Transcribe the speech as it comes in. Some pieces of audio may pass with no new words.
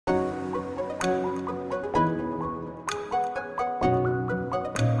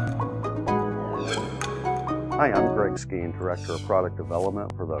Hi, I'm Greg Skeen, Director of Product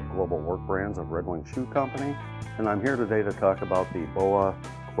Development for the Global Work Brands of Red Wing Shoe Company, and I'm here today to talk about the BOA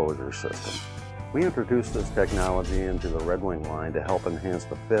closure system. We introduced this technology into the Red Wing line to help enhance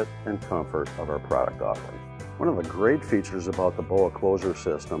the fit and comfort of our product offering. One of the great features about the BOA closure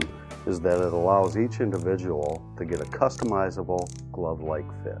system is that it allows each individual to get a customizable glove-like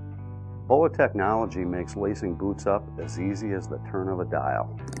fit. BOA technology makes lacing boots up as easy as the turn of a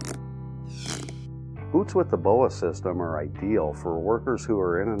dial. Boots with the BOA system are ideal for workers who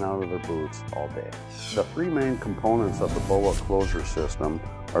are in and out of their boots all day. The three main components of the BOA closure system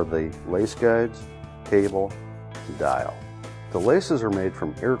are the lace guides, cable, and dial. The laces are made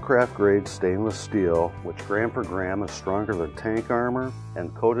from aircraft-grade stainless steel, which gram for gram is stronger than tank armor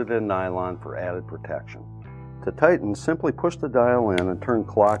and coated in nylon for added protection. To tighten, simply push the dial in and turn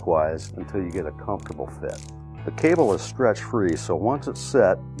clockwise until you get a comfortable fit. The cable is stretch-free, so once it's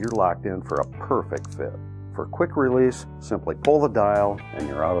set, you're locked in for a perfect fit. For quick release, simply pull the dial and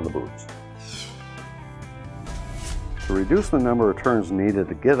you're out of the boots. To reduce the number of turns needed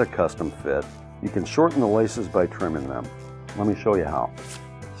to get a custom fit, you can shorten the laces by trimming them. Let me show you how.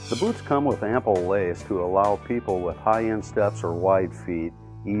 The boots come with ample lace to allow people with high insteps or wide feet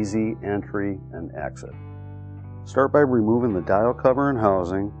easy entry and exit. Start by removing the dial cover and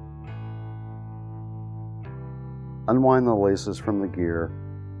housing. Unwind the laces from the gear.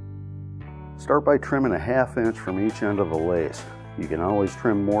 Start by trimming a ½ inch from each end of the lace. You can always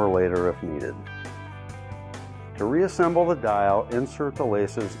trim more later if needed. To reassemble the dial, insert the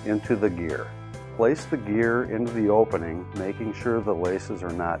laces into the gear. Place the gear into the opening, making sure the laces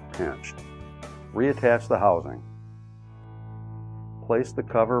are not pinched. Reattach the housing. Place the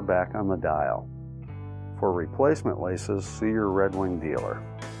cover back on the dial. For replacement laces, see your Red Wing dealer.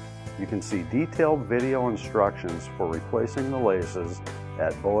 You can see detailed video instructions for replacing the laces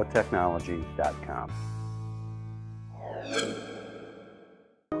at boatechnology.com.